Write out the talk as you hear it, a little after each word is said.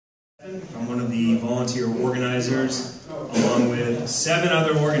I'm one of the volunteer organizers, along with 7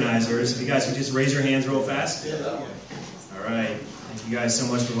 other organizers. If you guys could just raise your hands real fast. All right. Thank you guys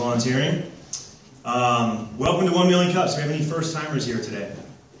so much for volunteering. Welcome to 1 Million Cups. Do we have any first-timers here today?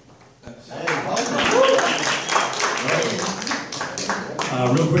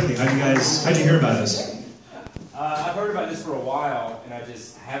 Real quickly, how'd you hear about us? I've heard about this for a while, and I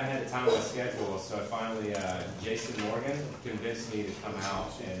just haven't had the time on my schedule. So finally, Jason Morgan convinced me to come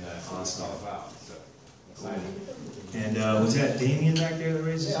out and see what it's all about. So I'm excited. And was that Damien back there that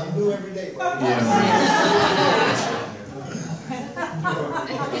raised his hand? I do every day. Yeah.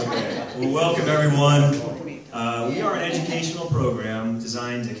 Okay. Well, welcome everyone. We are an educational program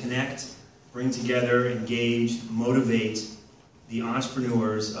designed to connect, bring together, engage, motivate the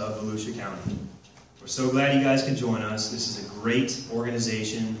entrepreneurs of Volusia County. We're so glad you guys can join us. This is a great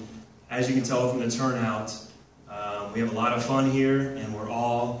organization. As you can tell from the turnout, we have a lot of fun here, and we're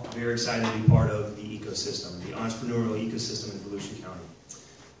all very excited to be part of the ecosystem, the entrepreneurial ecosystem in Volusia County.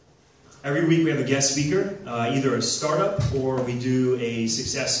 Every week we have a guest speaker, either a startup or we do a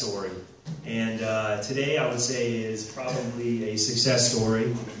success story. And today I would say is probably a success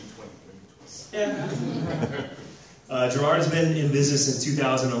story. Yeah. Gerard has been in business since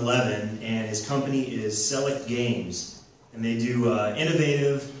 2011, and his company is Cellec Games. And they do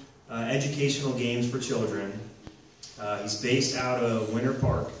innovative educational games for children. He's based out of Winter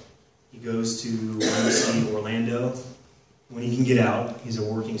Park. He goes to UC Orlando when he can get out. He's a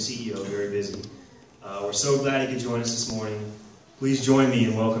working CEO, very busy. We're so glad he could join us this morning. Please join me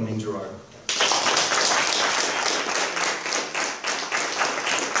in welcoming Gerard.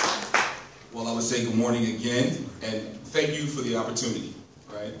 Well, I would say good morning again, and thank you for the opportunity,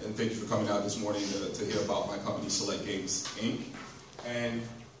 right? And thank you for coming out this morning to hear about my company, Cellec Games, Inc. And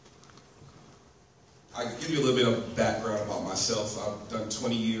I can give you a little bit of background about myself. I've done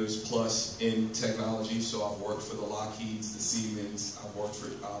 20 years plus in technology, so I've worked for the Lockheeds, the Siemens, I've worked for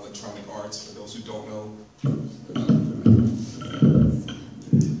Electronic Arts, for those who don't know.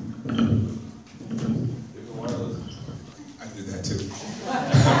 I did that too.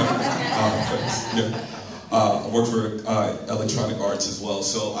 I worked for Electronic Arts as well,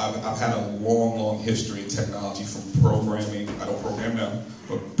 so I've had a long history in technology, from programming, I don't program now,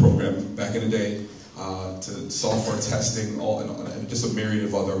 but programming back in the day, to software testing, and just a myriad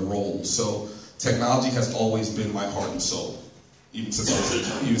of other roles. So technology has always been my heart and soul, even since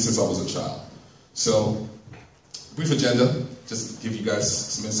I was a child. So, brief agenda, just to give you guys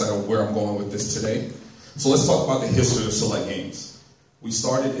some insight on where I'm going with this today. So let's talk about the history of Cellec Games. We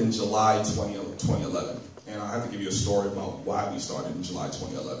started in July 2011, and I have to give you a story about why we started in July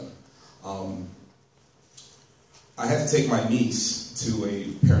 2011. I had to take my niece to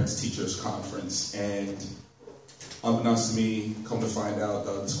a parents-teachers conference, and unbeknownst to me, come to find out,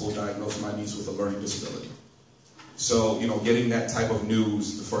 the school diagnosed my niece with a learning disability. So, you know, getting that type of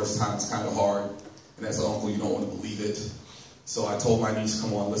news the first time is kind of hard, and as an uncle, you don't want to believe it. So I told my niece,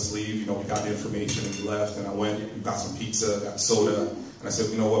 come on, let's leave. You know, we got the information and we left, and I went, we got some pizza, got soda, and I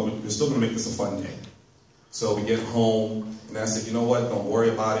said, you know what, we're still going to make this a fun day. So we get home, and I said, you know what, don't worry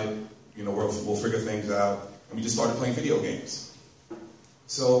about it. You know, we'll figure things out. And we just started playing video games.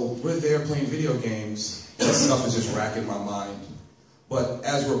 So we're there playing video games, and this stuff is just racking my mind. But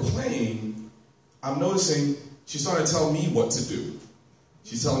as we're playing, I'm noticing she started telling me what to do.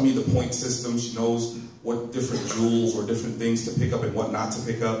 She's telling me the point system. She knows what different jewels or different things to pick up and what not to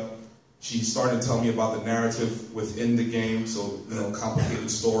pick up. She started to tell me about the narrative within the game, so, you know,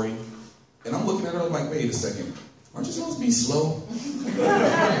 complicated story. And I'm looking at her like, wait a second, aren't you supposed to be slow?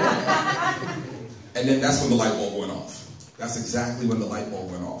 And then that's when the light bulb went off. That's exactly when the light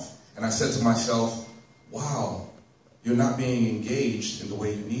bulb went off. And I said to myself, wow, you're not being engaged in the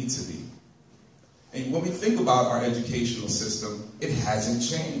way you need to be. And when we think about our educational system, it hasn't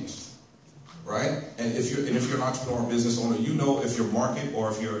changed, right? And if you're an entrepreneur or business owner, you know if your market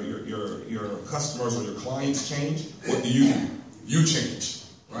or if your customers or your clients change, what do? You change,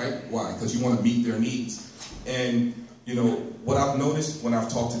 right? Why? Because you want to meet their needs. And you know, what I've noticed when I've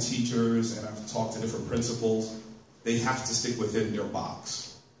talked to teachers and I've talked to different principals, they have to stick within their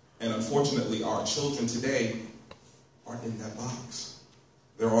box. And unfortunately, our children today aren't in that box.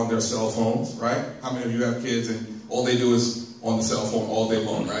 They're on their cell phones, right? How many of you have kids and all they do is on the cell phone all day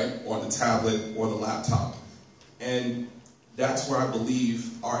long, right? Or on the tablet or the laptop. And that's where I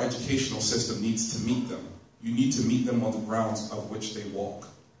believe our educational system needs to meet them. You need to meet them on the grounds of which they walk.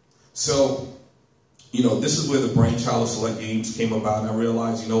 So, you know, this is where the brainchild of Cellec Games came about, and I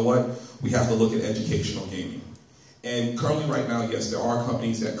realized, you know what? We have to look at educational gaming. And currently right now, yes, there are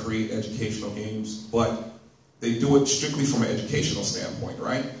companies that create educational games, but they do it strictly from an educational standpoint,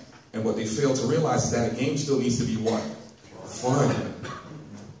 right? And what they fail to realize is that a game still needs to be what? Fun.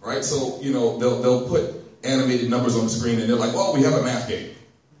 Right? So, you know, they'll put animated numbers on the screen and they're like, oh, we have a math game.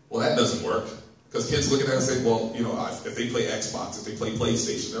 Well, that doesn't work. Because kids look at that and say, well, you know, if they play Xbox, if they play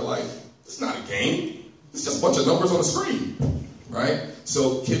PlayStation, they're like, it's not a game. It's just a bunch of numbers on the screen. Right?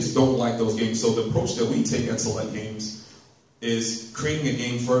 So kids don't like those games. So the approach that we take at Cellec Games is creating a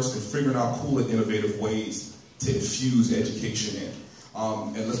game first and figuring out cool and innovative ways to infuse education in.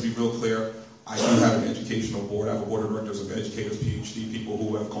 And let's be real clear, I do have an educational board. I have a board of directors of educators, PhD people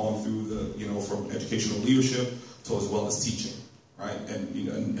who have gone through the, you know, from educational leadership to as well as teaching, right? And,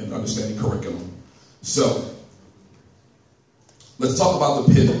 you know, and understanding curriculum. So, let's talk about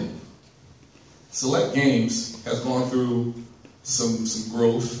the pivot. Cellec Games has gone through some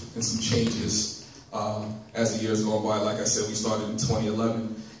growth and some changes as the years go by. Like I said, we started in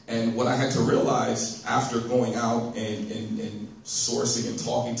 2011. And what I had to realize after going out and sourcing and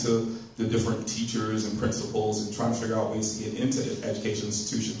talking to the different teachers and principals and trying to figure out ways to get into education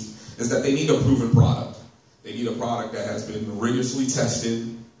institutions is that they need a proven product. They need a product that has been rigorously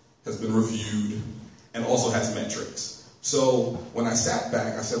tested, has been reviewed, and also has metrics. So when I sat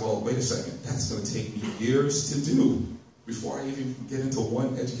back, I said, well, wait a second, that's going to take me years to do before I even get into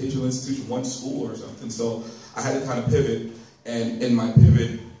one educational institution, one school or something. So I had to kind of pivot, and in my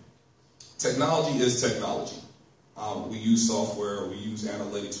pivot, technology is technology. We use software, we use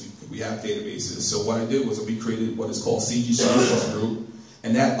analytics, we have databases. So what I did was we created what is called CG Solutions Group,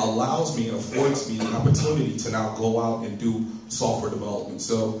 and that allows me and affords me the opportunity to now go out and do software development.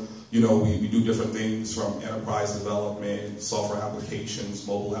 So, you know, we do different things from enterprise development, software applications,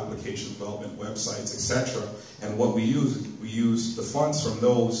 mobile application development, websites, etc. And what we use the funds from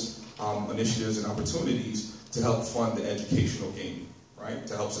those initiatives and opportunities to help fund the educational gaming, right?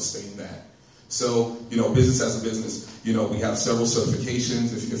 To help sustain that. So, you know, business as a business, you know, we have several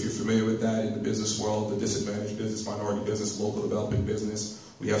certifications, if you're familiar with that in the business world, the disadvantaged business, minority business, local developing business.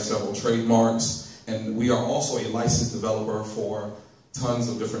 We have several trademarks, and we are also a licensed developer for tons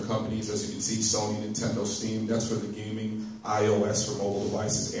of different companies. As you can see, Sony, Nintendo, Steam, that's for the gaming, iOS for mobile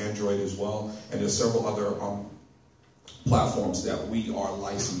devices, Android as well, and there's several other platforms that we are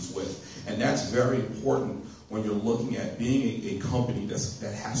licensed with. And that's very important when you're looking at being a company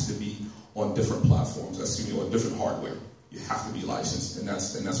that has to be on different platforms, on different hardware. You have to be licensed, and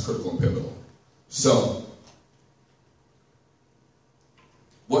that's critical and pivotal. So,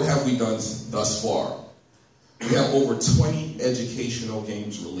 what have we done thus far? We have over 20 educational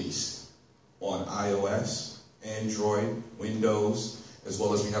games released on iOS, Android, Windows, as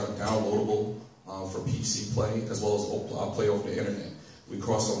well as we have a downloadable for PC play, as well as play over the internet. We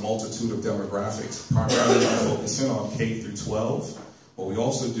cross a multitude of demographics, primarily focusing on K through 12, but we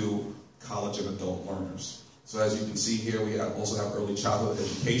also do college and adult learners. So as you can see here, we also have early childhood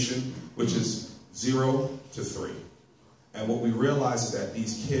education, which is 0 to 3. And what we realize is that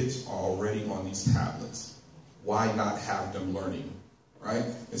these kids are already on these tablets. Why not have them learning, right?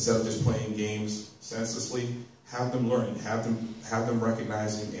 Instead of just playing games senselessly, have them learning, have them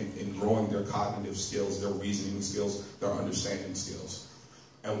recognizing and growing their cognitive skills, their reasoning skills, their understanding skills.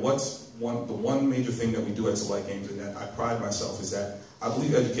 And the one major thing that we do at Cellec Games, and that I pride myself, is that I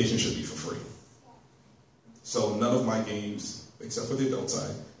believe education should be for free. So none of my games, except for the adult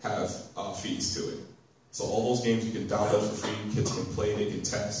side, have fees to it. So all those games you can download for free, kids can play, they can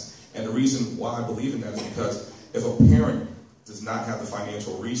test. And the reason why I believe in that is because if a parent does not have the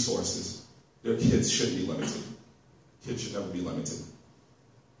financial resources, their kids shouldn't be limited. Kids should never be limited.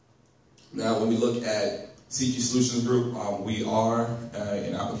 Now, when we look at CG Solutions Group, we are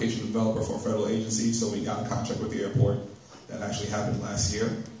an application developer for a federal agency, so we got a contract with the airport. That actually happened last year.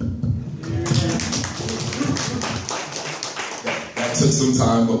 That took some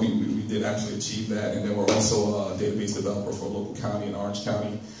time, but we did actually achieve that. And then we're also a database developer for a local county in Orange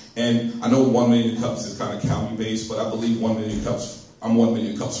County. And I know 1 Million Cups is kind of county-based, but I believe 1 Million Cups, I'm 1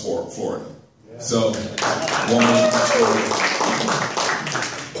 Million Cups for Florida. Yeah. So, 1 Million Cups Florida.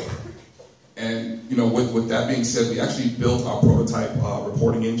 And, you know, with that being said, we actually built our prototype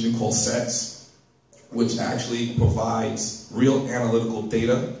reporting engine called SETS, which actually provides real analytical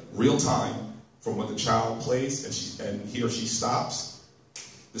data, real time, from when the child plays and he or she stops.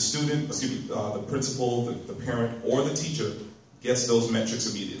 The student, the principal, the parent, or the teacher gets those metrics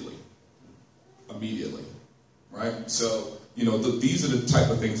immediately. Immediately, right? So, you know, these are the type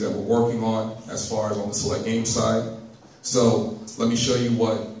of things that we're working on as far as on the Cellec Games side. So, let me show you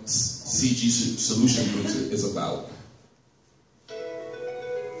what CG Solution Group is about.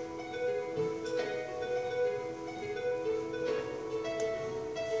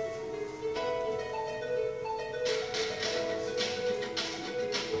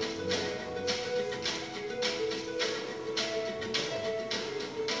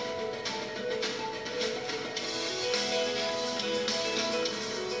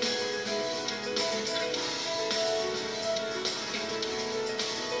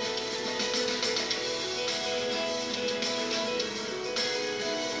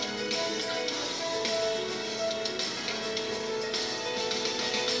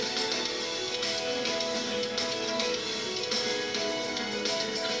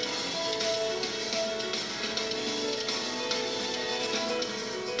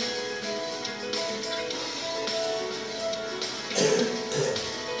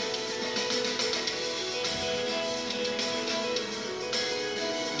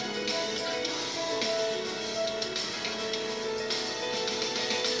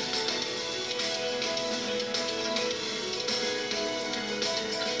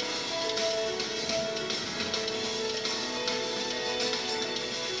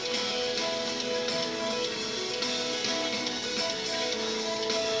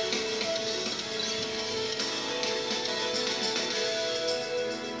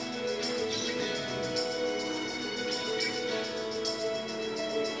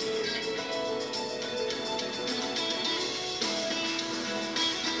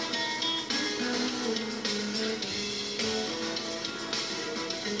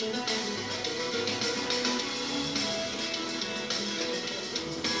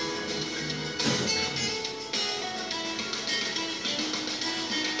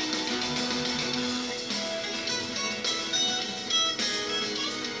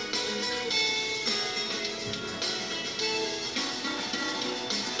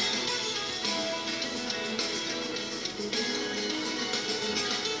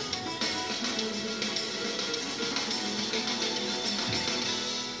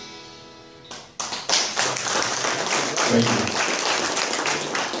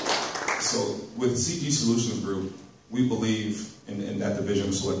 So with CG Solutions Group, we believe in that division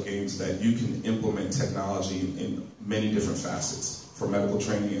of Cellec Games that you can implement technology in many different facets. For medical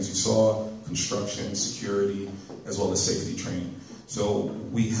training, as you saw, construction, security, as well as safety training. So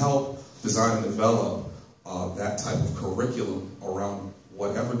we help design and develop that type of curriculum around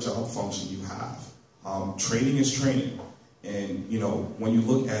whatever job function you have. Training is training. And when you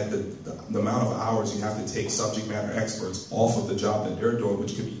look at the amount of hours you have to take subject matter experts off of the job that they're doing,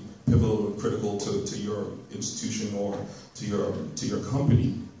 which could be pivotal and critical to your institution or to your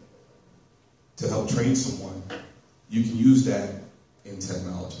company to help train someone, you can use that in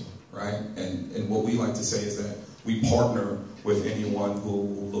technology, right? And what we like to say is that we partner with anyone who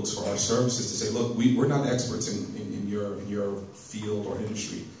looks for our services to say, look, we're not experts in your field or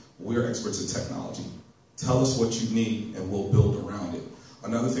industry. We're experts in technology. Tell us what you need and we'll build around it.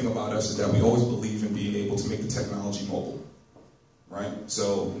 Another thing about us is that we always believe in being able to make the technology mobile, right?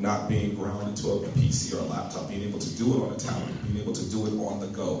 So not being grounded to a PC or a laptop, being able to do it on a tablet, being able to do it on the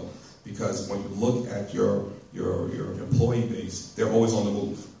go. Because when you look at your employee base, they're always on the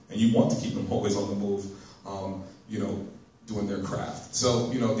move. And you want to keep them always on the move, doing their craft. So,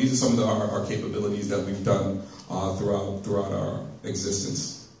 these are some of our capabilities that we've done throughout our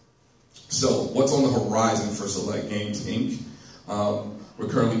existence. So, what's on the horizon for Cellec Games, Inc.? We're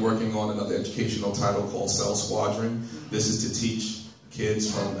currently working on another educational title called Cell Squadron. This is to teach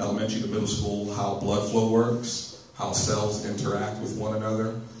kids from elementary to middle school how blood flow works, how cells interact with one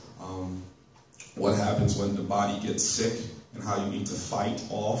another, what happens when the body gets sick, and how you need to fight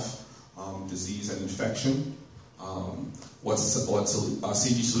off disease and infection. What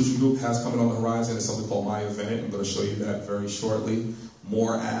CG Solution Group has coming on the horizon is something called My Event. I'm going to show you that very shortly.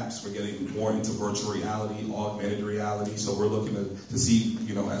 More apps. We're getting more into virtual reality, augmented reality. So we're looking to see,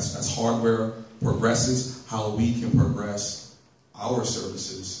 as hardware progresses, how we can progress our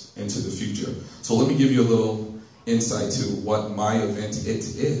services into the future. So let me give you a little insight to what My Event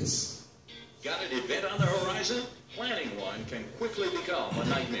is. Got an event on the horizon? Planning one can quickly become a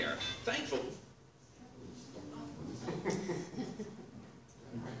nightmare. Thankfully,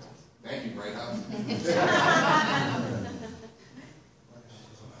 thank you, Bright.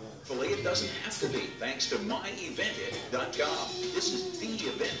 it doesn't have to be, thanks to myeventit.com. This is the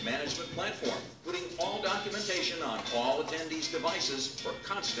event management platform, putting all documentation on all attendees' devices for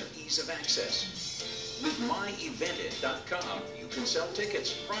constant ease of access. With myeventit.com, you can sell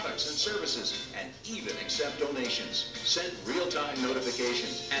tickets, products, and services, and even accept donations, send real-time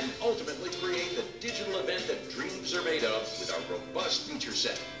notifications, and ultimately create the digital event that dreams are made of with our robust feature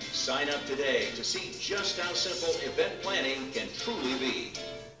set. Sign up today to see just how simple event planning can truly be.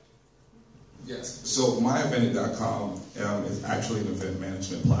 Yes, so myeventit.com is actually an event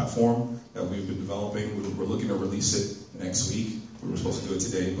management platform that we've been developing. We're looking to release it next week. We were supposed to do it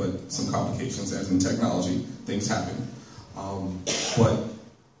today, but some complications as in technology, things happen. But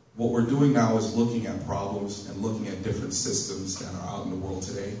what we're doing now is looking at problems and looking at different systems that are out in the world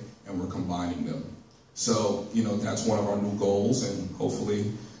today, and we're combining them. So, that's one of our new goals, and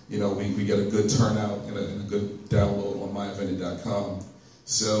hopefully, we get a good turnout and a good download on myeventit.com.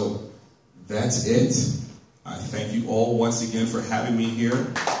 So, that's it. I thank you all once again for having me here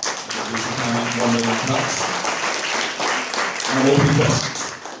at the Volusia County 1 Million Cups. And I will be questions.